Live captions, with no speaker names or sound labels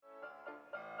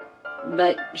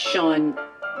But, Sean,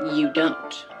 you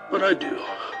don't. But I do.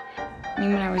 I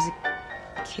mean, when I was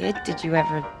a kid, did you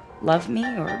ever love me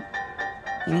or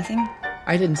anything?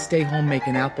 I didn't stay home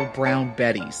making apple brown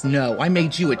Betties. No, I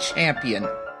made you a champion.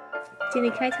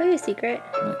 Danny, can I tell you a secret?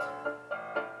 What?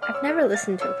 I've never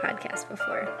listened to a podcast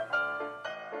before.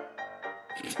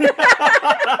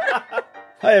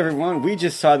 Hi everyone, we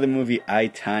just saw the movie I,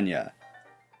 Tonya.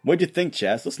 What'd you think,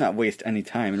 Jess? Let's not waste any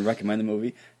time and recommend the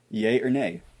movie. Yay or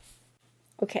nay?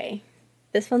 Okay,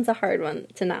 this one's a hard one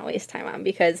to not waste time on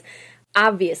because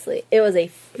obviously it was a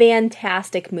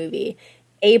fantastic movie.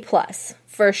 A+,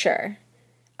 for sure.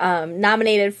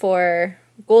 Nominated for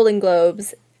Golden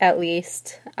Globes, at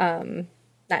least.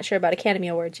 Not sure about Academy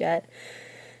Awards yet.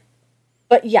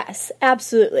 But yes,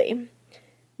 absolutely.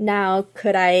 Now,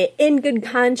 could I, in good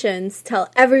conscience,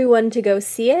 tell everyone to go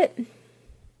see it?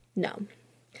 No.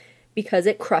 Because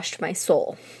it crushed my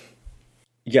soul.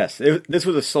 Yes, this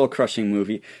was a soul-crushing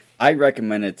movie. I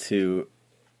recommend it to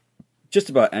just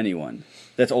about anyone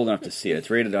that's old enough to see it. It's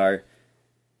rated R.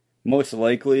 Most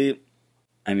likely,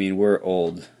 I mean, we're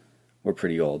old. We're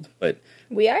pretty old, but...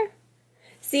 We are?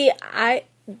 See,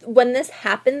 when this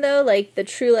happened, though, like the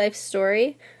true life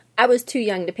story, I was too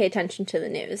young to pay attention to the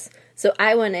news. So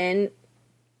I went in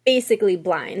basically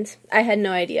blind. I had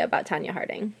no idea about Tonya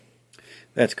Harding.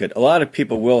 That's good. A lot of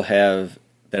people will have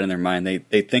that in their mind.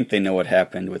 They think they know what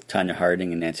happened with Tonya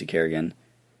Harding and Nancy Kerrigan.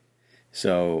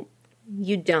 So...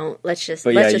 You don't. Let's just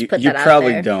put that out there. You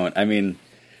probably don't. I mean,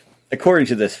 according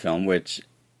to this film, which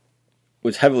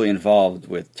was heavily involved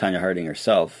with Tonya Harding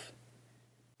herself.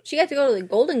 She got to go to the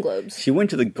Golden Globes. She went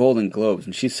to the Golden Globes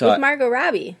and she saw... With Margot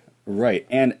Robbie. Right,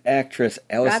 and actress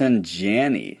Allison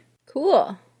Janney.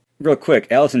 Cool. Real quick,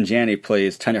 Allison Janney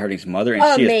plays Tonya Harding's mother, and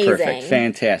Amazing. She is perfect.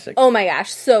 Fantastic. Oh my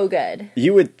gosh, so good.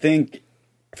 You would think...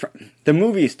 The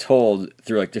movie is told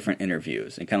through like different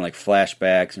interviews and kind of like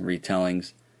flashbacks and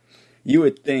retellings. You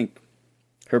would think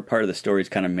her part of the story is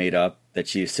kind of made up, that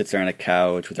she sits there on a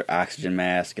couch with her oxygen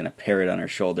mask and a parrot on her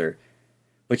shoulder.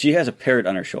 But she has a parrot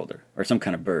on her shoulder, or some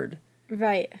kind of bird.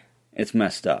 Right. It's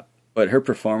messed up. But her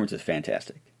performance is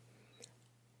fantastic.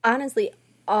 Honestly,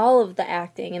 all of the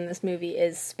acting in this movie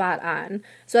is spot on.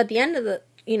 So at the end of the,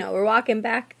 we're walking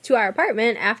back to our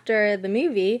apartment after the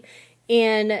movie,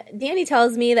 and Danny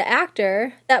tells me the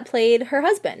actor that played her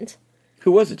husband.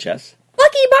 Who was it, Jess?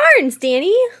 Bucky Barnes,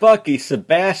 Danny! Bucky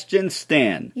Sebastian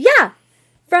Stan. Yeah!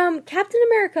 From Captain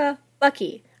America,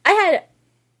 Bucky. I had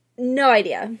no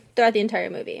idea throughout the entire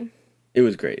movie. It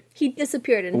was great. He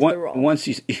disappeared into the role. Once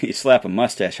you slap a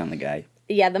mustache on the guy.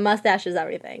 Yeah, the mustache is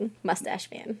everything. Mustache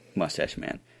man. Mustache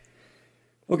man.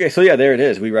 Okay, so yeah, there it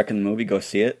is. We recommend the movie. Go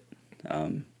see it.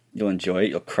 You'll enjoy it.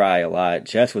 You'll cry a lot.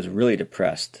 Jess was really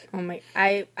depressed. Oh my!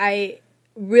 I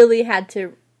really had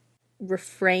to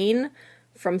refrain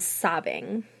from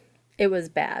sobbing. It was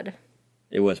bad.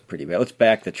 It was pretty bad. Let's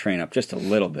back the train up just a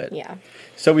little bit. Yeah.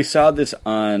 So we saw this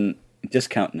on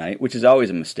discount night, which is always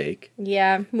a mistake.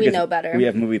 Yeah, we know better. We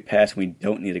have Movie Pass, and we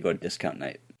don't need to go to discount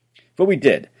night. But we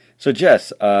did. So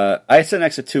Jess, I sat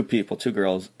next to two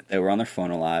girls. They were on their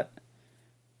phone a lot.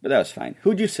 But that was fine.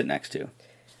 Who'd you sit next to?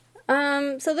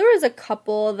 So there was a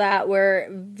couple that were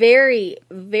very,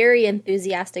 very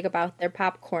enthusiastic about their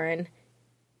popcorn.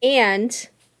 And,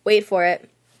 wait for it,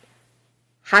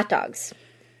 hot dogs.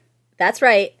 That's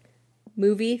right.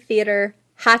 Movie theater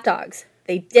hot dogs.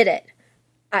 They did it.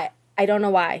 I don't know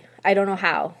why. I don't know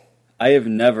how. I have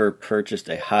never purchased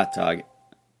a hot dog.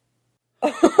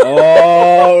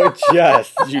 Oh,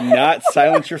 Jess, did you not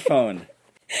silence your phone?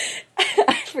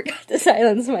 I forgot to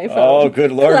silence my phone. Oh,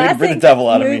 good Lord, you bring the devil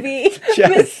out of me.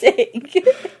 Movie mistake.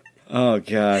 Oh,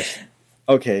 gosh.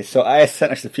 Okay, so I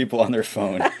sat next to people on their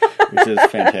phone, which is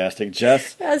fantastic.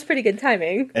 Jess? That was pretty good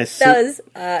timing. That was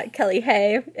Kelly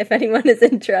Hay, if anyone is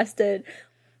interested.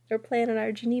 We're planning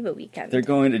our Geneva weekend. They're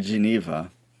going to Geneva.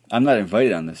 I'm not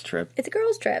invited on this trip. It's a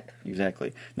girls' trip.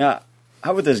 Exactly. Now,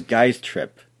 how about this guys'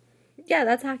 trip? Yeah,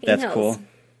 that's Hocking Hills. That's cool.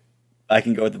 I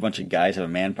can go with a bunch of guys, have a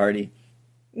man party.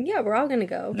 Yeah, we're all going to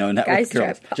go. No, not guys with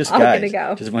girls. Trip. Just all guys. Gonna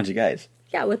go. Just a bunch of guys.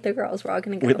 Yeah, with the girls. We're all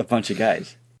going to go. With a bunch of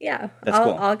guys. Yeah. That's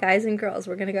cool. All guys and girls.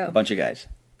 We're going to go. A bunch of guys.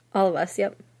 All of us,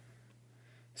 yep.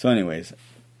 So anyways,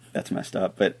 that's messed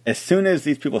up. But as soon as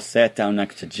these people sat down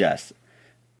next to Jess,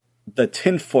 the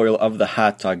tinfoil of the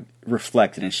hot dog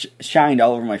reflected and shined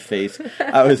all over my face.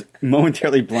 I was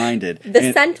momentarily blinded.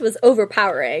 The scent was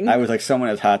overpowering. I was like, someone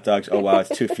has hot dogs. Oh, wow,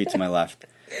 it's 2 feet to my left.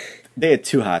 They had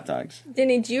 2 hot dogs.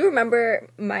 Denny, do you remember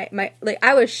my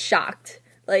I was shocked.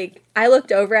 Like, I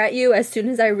looked over at you as soon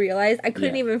as I realized I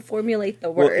couldn't even formulate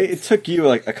the words. Well, it took you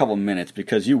like a couple minutes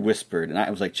because you whispered, and I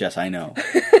was like, Jess, I know.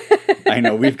 I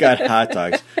know, we've got hot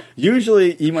dogs.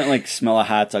 Usually, you might like smell a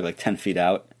hot dog like 10 feet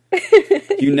out.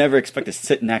 You never expect to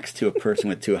sit next to a person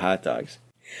with 2 hot dogs.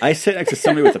 I sit next to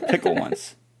somebody with a pickle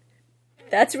once.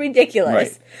 That's ridiculous.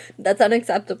 Right. That's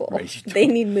unacceptable. Right. They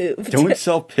need moved. Don't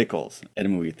sell pickles at a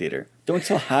movie theater. Don't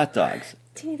sell hot dogs.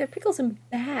 Danny, they're pickles in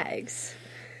bags.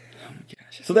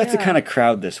 So that's the Yeah. kind of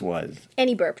crowd this was. And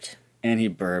he burped. And he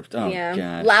burped. Oh, Yeah.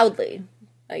 gosh. Loudly.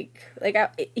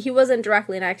 He wasn't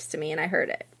directly next to me and I heard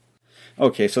it.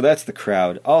 Okay, so that's the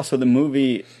crowd. Also, the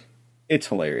movie, it's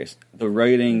hilarious. The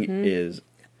writing Mm-hmm. is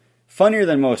funnier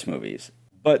than most movies.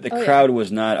 But the Oh, yeah. crowd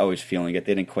was not always feeling it.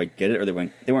 They didn't quite get it, or they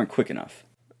weren't quick enough.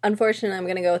 Unfortunately, I'm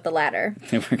going to go with the latter.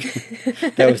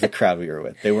 That was the crowd we were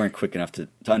with. They weren't quick enough to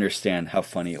understand how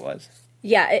funny it was.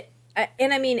 Yeah,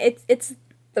 it's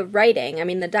the writing. I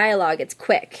mean, the dialogue, it's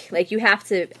quick. Like, you have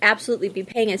to absolutely be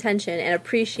paying attention and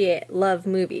love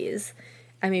movies.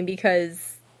 I mean,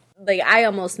 because, like, I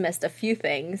almost missed a few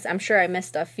things. I'm sure I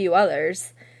missed a few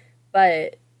others.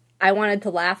 But I wanted to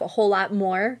laugh a whole lot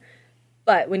more.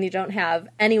 But when you don't have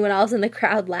anyone else in the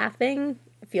crowd laughing,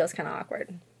 it feels kind of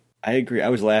awkward. I agree. I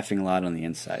was laughing a lot on the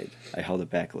inside. I held it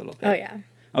back a little bit. Oh, yeah.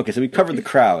 Okay, so we covered the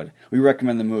crowd. We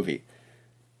recommend the movie.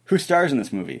 Who stars in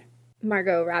this movie?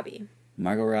 Margot Robbie.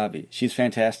 Margot Robbie. She's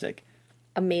fantastic.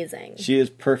 Amazing. She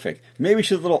is perfect. Maybe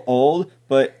she's a little old,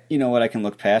 but you know what? I can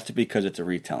look past it because it's a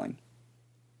retelling.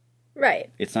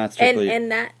 Right. It's not strictly...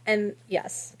 And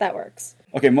yes, that works.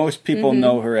 Okay, most people Mm-hmm.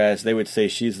 know her as, they would say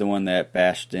she's the one that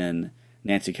bashed in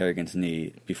Nancy Kerrigan's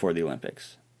knee before the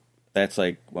Olympics. That's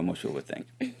like what most people would think.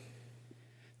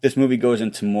 This movie goes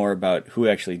into more about who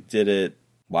actually did it,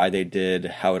 why they did,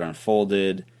 how it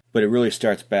unfolded, but it really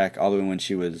starts back all the way when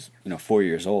she was, 4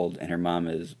 years old, and her mom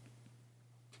is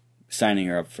signing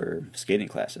her up for skating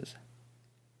classes.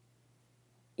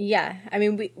 Yeah, I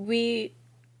mean, we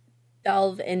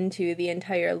delve into the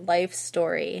entire life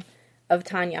story of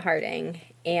Tanya Harding,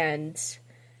 and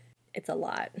it's a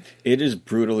lot. It is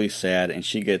brutally sad, and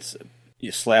she gets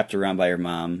slapped around by her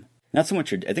mom. Not so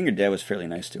much I think her dad was fairly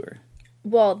nice to her.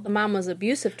 Well, the mom was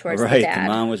abusive towards Right, the dad. the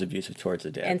mom was abusive towards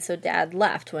the dad. And so dad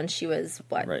left when she was,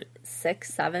 Right.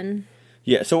 6, 7?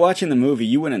 Yeah, so watching the movie,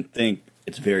 you wouldn't think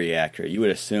it's very accurate. You would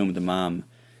assume the mom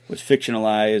was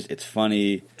fictionalized, it's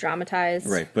funny. Dramatized.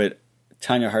 Right, but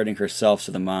Tanya Harding herself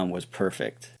said the mom was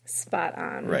perfect. Spot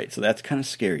on. Right, so that's kind of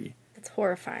scary. It's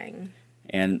horrifying.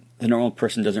 And the normal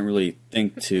person doesn't really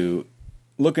think to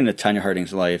look into Tanya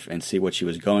Harding's life and see what she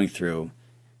was going through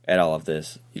at all of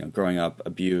this, growing up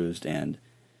abused, and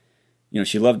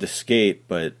she loved to skate,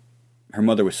 but her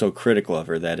mother was so critical of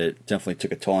her that it definitely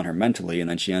took a toll on her mentally, and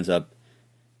then she ends up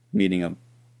meeting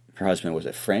her husband, was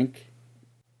it Frank?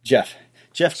 Jeff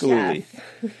Gillooly,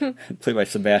 played by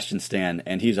Sebastian Stan,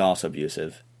 and he's also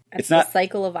abusive. It's It's not the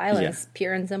cycle of violence,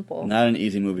 pure and simple. not an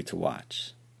easy movie to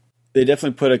watch. They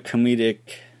definitely put a comedic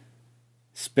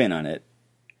spin on it.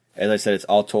 As I said, it's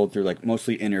all told through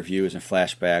mostly interviews and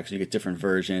flashbacks. You get different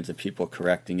versions of people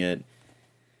correcting it.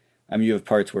 I mean, you have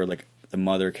parts where the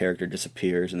mother character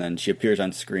disappears, and then she appears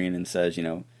on screen and says,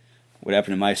 what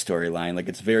happened to my storyline?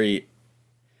 It's very,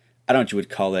 I don't know what you would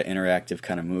call that interactive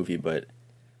kind of movie, but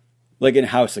in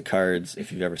House of Cards,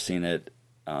 if you've ever seen it,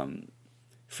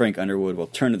 Frank Underwood will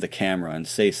turn to the camera and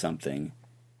say something.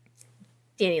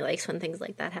 Danny likes when things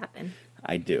like that happen.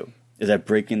 I do. Is that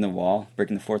breaking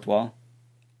the fourth wall?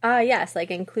 Yes,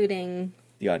 including...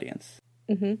 The audience.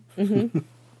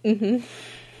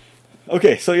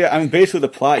 Okay, so yeah, I mean, basically the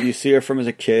plot, you see her from as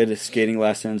a kid, skating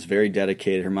lessons, very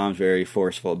dedicated. Her mom's very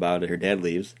forceful about it. Her dad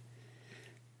leaves.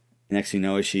 Next thing you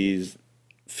know, she's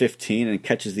 15 and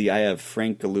catches the eye of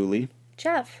Frank Gillooly.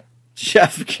 Jeff.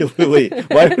 Gillooly.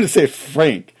 Why did I say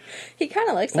Frank? He kind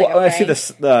of looks like Well, a when I Frank.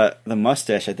 see the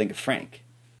mustache, I think of Frank.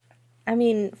 I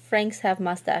mean, Franks have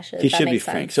mustaches. He That should be makes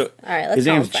Frank. sense. So all right, let's his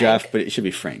call name's him Frank. Jeff, but it should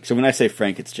be Frank. So when I say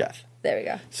Frank, it's Jeff. There we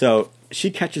go. So she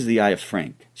catches the eye of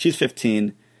Frank. She's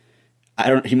 15.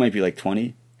 He might be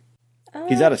 20.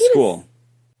 He's out of school.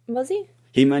 Was he?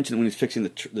 He mentioned when he's fixing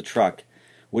the truck,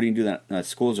 what do you do when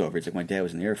school's over? He's like, my dad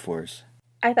was in the Air Force.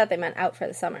 I thought they meant out for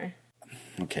the summer.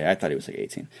 Okay, I thought he was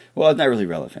 18. Well, it's not really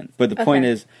relevant. But the point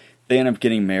is, they end up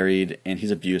getting married, and he's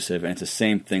abusive, and it's the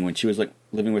same thing. When she was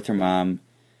living with her mom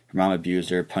abused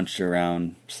her, punched her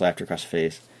around, slapped her across the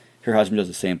face. Her husband does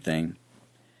the same thing.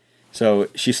 So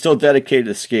she's still dedicated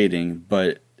to skating,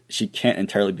 but she can't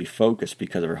entirely be focused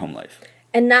because of her home life.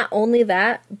 And not only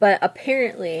that, but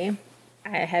apparently,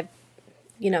 I have,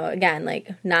 again,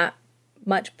 not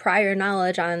much prior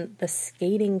knowledge on the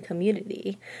skating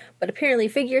community, but apparently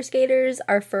figure skaters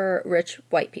are for rich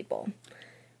white people.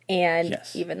 And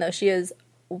Yes. even though she is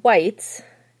white,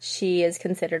 she is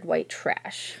considered white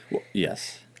trash. Well,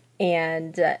 yes.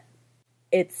 And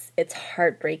it's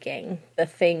heartbreaking, the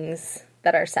things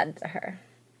that are said to her.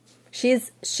 She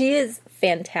is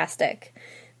fantastic.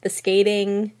 The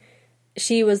skating,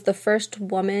 she was the first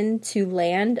woman to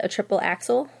land a triple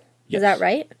axel. Yes. Is that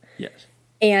right? Yes.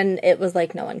 And it was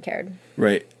like no one cared.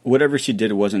 Right. Whatever she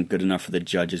did wasn't good enough for the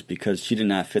judges because she did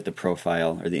not fit the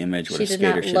profile or the image what a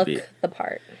skater should be. She did not look the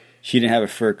part. She didn't have a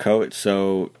fur coat,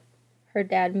 so her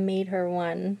dad made her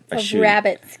one a of shoe.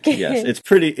 rabbit skin. Yes,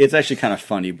 it's actually kind of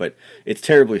funny, but it's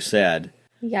terribly sad.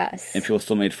 Yes. And people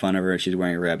still made fun of her. She's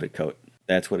wearing a rabbit coat.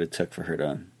 That's what it took for her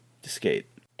to skate.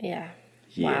 Yeah.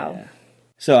 Yeah. Wow.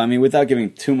 So, I mean, without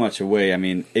giving too much away, I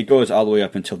mean, it goes all the way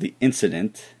up until the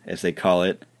incident, as they call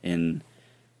it, it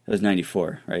was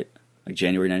 94, right? Like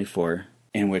January 94,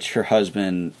 in which her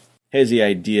husband has the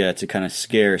idea to kind of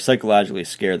psychologically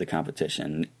scare the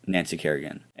competition, Nancy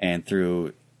Kerrigan. And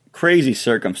through crazy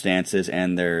circumstances,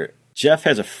 Jeff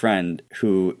has a friend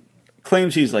who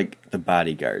claims he's like the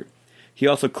bodyguard. He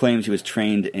also claims he was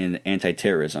trained in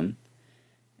anti-terrorism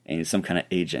and he's some kind of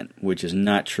agent, which is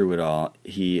not true at all.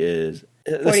 He is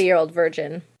 40-year-old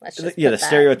virgin. Let's just the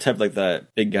stereotype, like the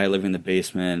big guy living in the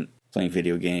basement, playing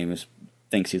video games,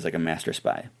 thinks he's like a master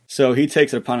spy. So he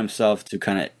takes it upon himself to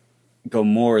kind of go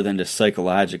more than just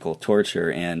psychological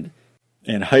torture and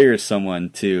hires someone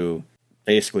to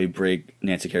basically break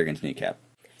Nancy Kerrigan's kneecap.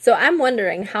 So I'm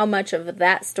wondering how much of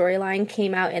that storyline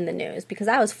came out in the news, because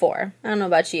I was 4. I don't know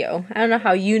about you. I don't know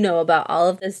how you know about all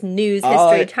of this news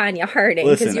history, Tanya Harding,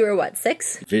 because you were, what,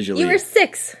 6? Visually. You were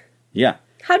 6. Yeah.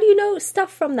 How do you know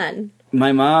stuff from then?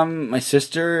 My mom, my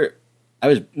sister,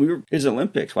 it was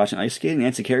Olympics watching ice skating,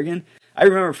 Nancy Kerrigan. I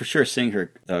remember for sure seeing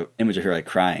the image of her like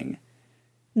crying.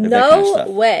 Like, no kind of stuff.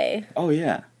 way. Oh,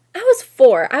 yeah. I was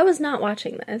 4. I was not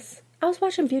watching this. I was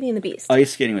watching Beauty and the Beast.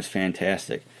 Ice skating was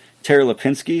fantastic. Tara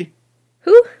Lipinski.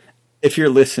 Who? If you're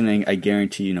listening, I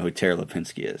guarantee you know who Tara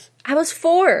Lipinski is. I was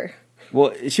 4.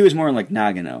 Well, she was more in like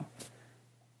Nagano.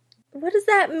 What does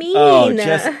that mean? Oh,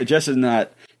 Jess is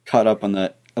not caught up on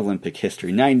the Olympic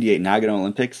history. 98 Nagano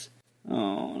Olympics.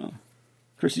 Oh, no.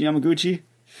 Kristen Yamaguchi.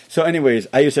 So anyways,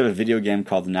 I used to have a video game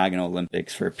called the Nagano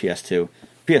Olympics for PS2.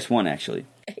 PS1, actually.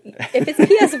 If it's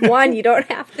PS1, you don't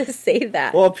have to say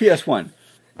that. Well, PS1.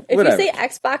 If Whatever. you say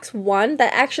Xbox One,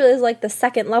 that actually is like the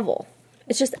second level.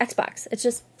 It's just Xbox. It's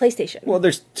just PlayStation. Well,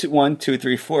 there's 1, 2,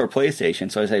 3, 4 PlayStation,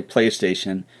 so I say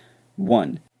PlayStation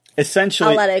 1.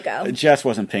 Essentially, I'll let it go. Jess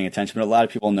wasn't paying attention, but a lot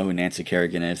of people know who Nancy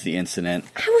Kerrigan is, the incident.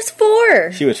 I was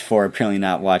 4. She was 4, apparently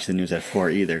not watch the news at 4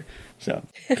 either. So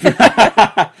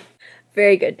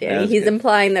Very good, Danny. He's good.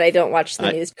 implying that I don't watch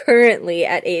the news currently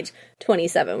at age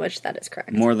 27, which that is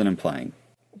correct. More than implying.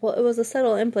 Well, it was a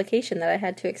subtle implication that I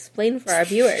had to explain for our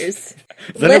viewers.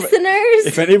 Listeners!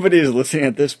 If anybody is listening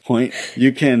at this point,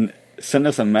 you can send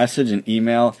us a message, an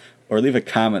email, or leave a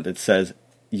comment that says,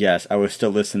 yes, I was still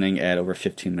listening at over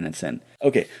 15 minutes in.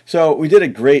 Okay, so we did a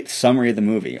great summary of the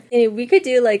movie. And we could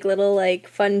do like little like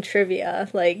fun trivia,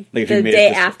 like if the you made day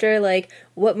it after, like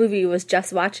what movie was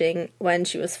Jess watching when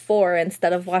she was 4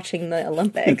 instead of watching the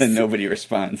Olympics. And then nobody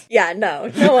responds. Yeah,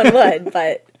 no one would,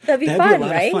 but that'd be fun, That'd be a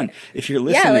lot right? of fun. If you're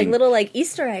listening, Yeah, like little like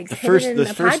Easter eggs hidden in the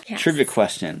the first podcast. trivia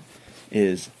question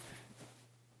is,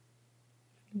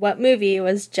 what movie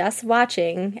was Jess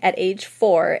watching at age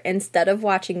 4 instead of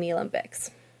watching the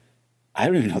Olympics? I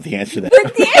don't even know the answer to that.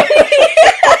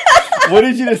 What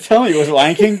did you just tell me? Was it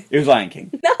Lion King? It was Lion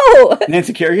King. No!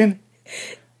 Nancy Kerrigan?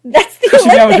 That's the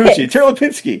Kristen Olympics! Yamaguchi. Tara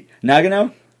Lipinski.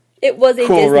 Nagano? It was a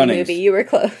Cool Disney Runnings. movie. You were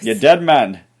close. You dead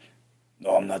man.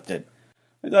 No, I'm not dead.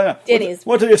 Danny's.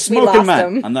 What are you We smoking, lost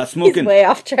man? him. I'm not smoking. He's way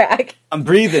off track. I'm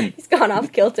breathing. He's gone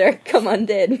off kilter. Come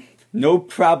undid. No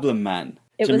problem, man.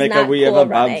 It Jamaica, was not we have Cool a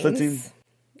bobsled team. Runnings.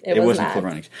 It was wasn't not. Cool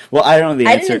Runnings. Well, I don't know the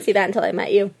I answer. didn't see that until I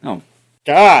met you. Oh,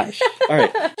 gosh. All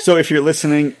right. So if you're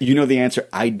listening, you know the answer.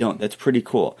 I don't. That's pretty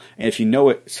cool. And if you know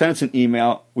it, send us an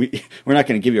email. We're not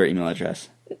going to give you our email address.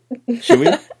 Should we?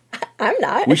 I'm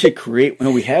not. We should create.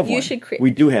 No, we have one. You should create.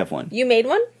 We do have one. You made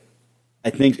one? I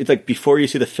think it's like before you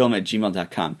see the film at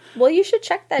gmail.com. Well, you should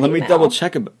check that Let email. me double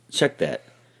check that.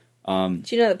 Do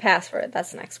you know the password?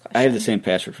 That's the next question. I have the same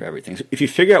password for everything. So if you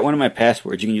figure out one of my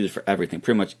passwords, you can use it for everything,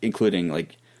 pretty much, including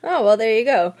like. Oh, well, there you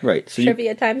go. Right. So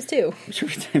Trivia times 2.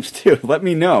 Trivia times 2. Let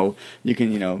me know. You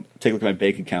can, take a look at my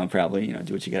bank account probably,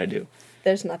 do what you gotta do.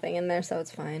 There's nothing in there, so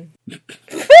it's fine.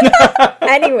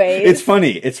 Anyways.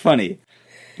 It's funny.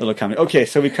 Little comment. Okay,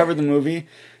 so we covered the movie.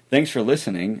 Thanks for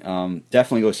listening.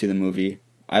 Definitely go see the movie.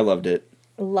 I loved it.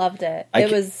 Loved it.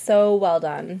 It was so well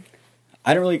done.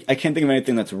 I can't think of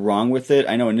anything that's wrong with it.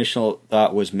 I know initial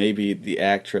thought was maybe the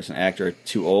actress and actor are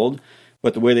too old,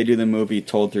 but the way they do the movie,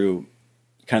 told through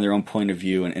kind of their own point of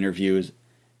view and interviews,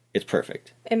 it's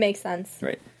perfect. It makes sense.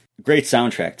 Right. Great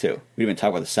soundtrack too. We didn't even talk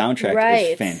about the soundtrack.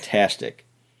 Right. Is fantastic.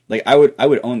 Like I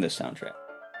would own this soundtrack.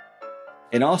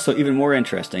 And also, even more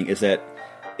interesting is that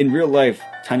in real life,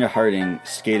 Tonya Harding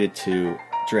skated to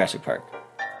Jurassic Park.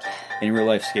 In real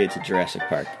life, skated to Jurassic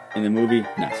Park. In the movie,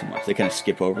 not so much. They kind of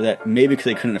skip over that. Maybe because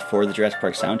they couldn't afford the Jurassic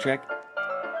Park soundtrack.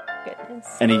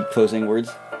 Goodness. Any closing words?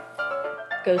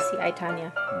 Go see I,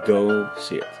 Tonya. Go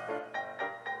see it.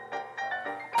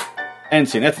 End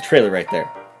scene. That's the trailer right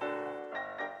there.